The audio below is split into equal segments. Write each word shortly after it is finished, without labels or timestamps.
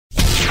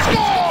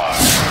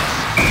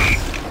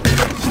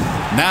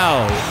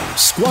Now,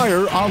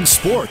 Squire on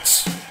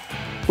Sports.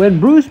 When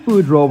Bruce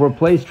Boudreau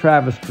replaced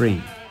Travis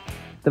Green,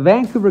 the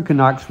Vancouver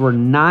Canucks were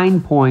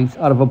 9 points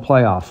out of a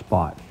playoff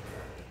spot.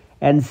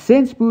 And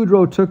since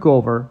Boudreau took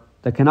over,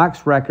 the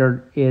Canucks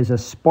record is a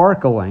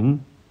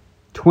sparkling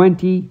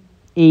 28-4.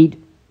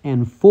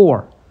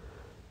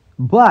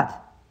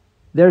 But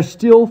they're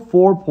still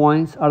 4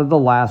 points out of the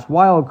last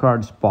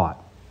wildcard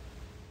spot.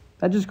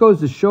 That just goes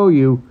to show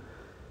you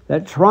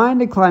that trying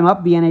to climb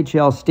up the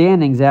NHL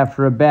standings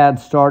after a bad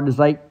start is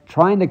like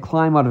trying to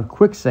climb out of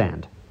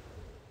quicksand.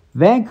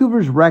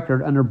 Vancouver's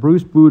record under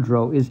Bruce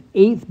Boudreau is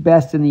 8th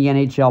best in the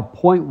NHL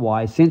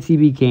point-wise since he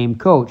became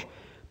coach.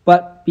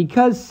 But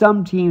because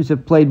some teams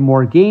have played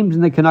more games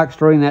than the Canucks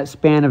during that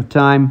span of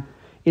time,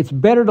 it's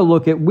better to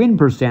look at win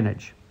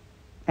percentage.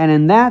 And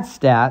in that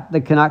stat,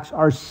 the Canucks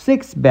are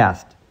 6th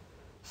best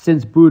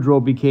since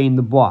Boudreau became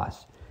the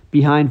boss,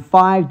 behind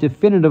 5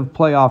 definitive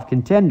playoff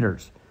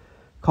contenders: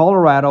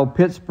 Colorado,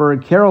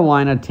 Pittsburgh,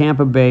 Carolina,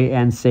 Tampa Bay,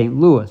 and St.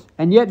 Louis.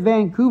 And yet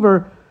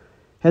Vancouver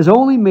has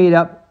only made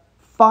up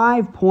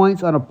 5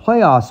 points on a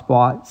playoff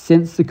spot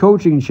since the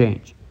coaching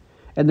change.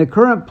 And the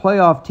current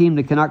playoff team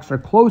the Canucks are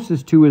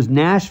closest to is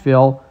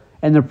Nashville,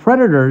 and the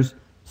Predators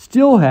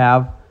still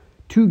have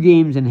 2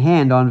 games in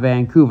hand on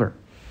Vancouver.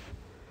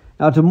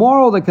 Now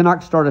tomorrow the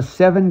Canucks start a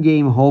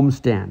 7-game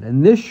homestand,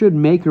 and this should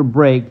make or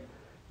break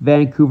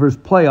Vancouver's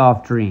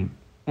playoff dream,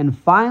 and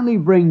finally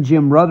bring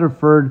Jim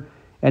Rutherford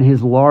and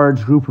his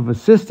large group of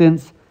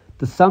assistants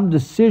to some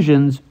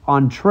decisions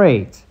on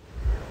trades.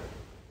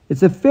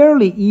 It's a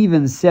fairly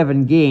even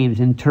 7 games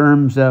in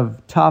terms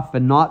of tough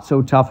and not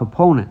so tough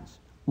opponents.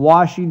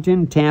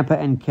 Washington, Tampa,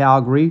 and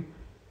Calgary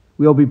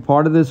will be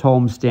part of this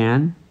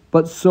homestand,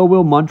 but so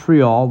will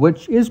Montreal,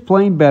 which is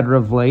playing better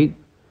of late,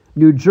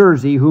 New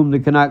Jersey, whom the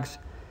Canucks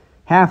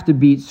have to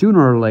beat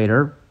sooner or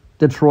later,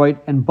 Detroit,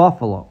 and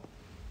Buffalo.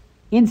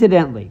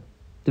 Incidentally,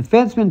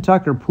 defenseman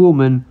Tucker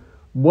Poolman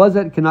was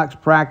at Canucks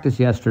practice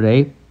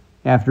yesterday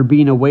after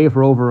being away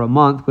for over a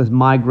month with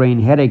migraine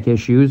headache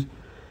issues.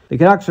 The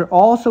Canucks are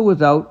also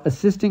without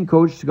assistant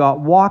coach Scott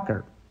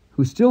Walker,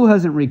 who still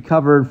hasn't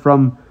recovered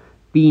from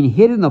being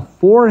hit in the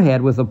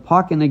forehead with a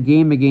puck in a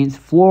game against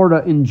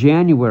Florida in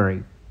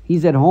January.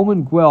 He's at home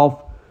in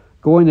Guelph,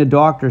 going to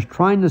doctors,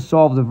 trying to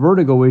solve the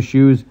vertigo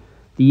issues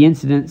the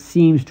incident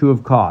seems to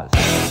have caused.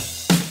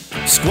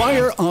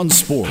 Squire on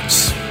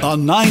Sports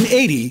on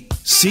 980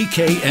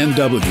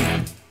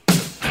 CKNW.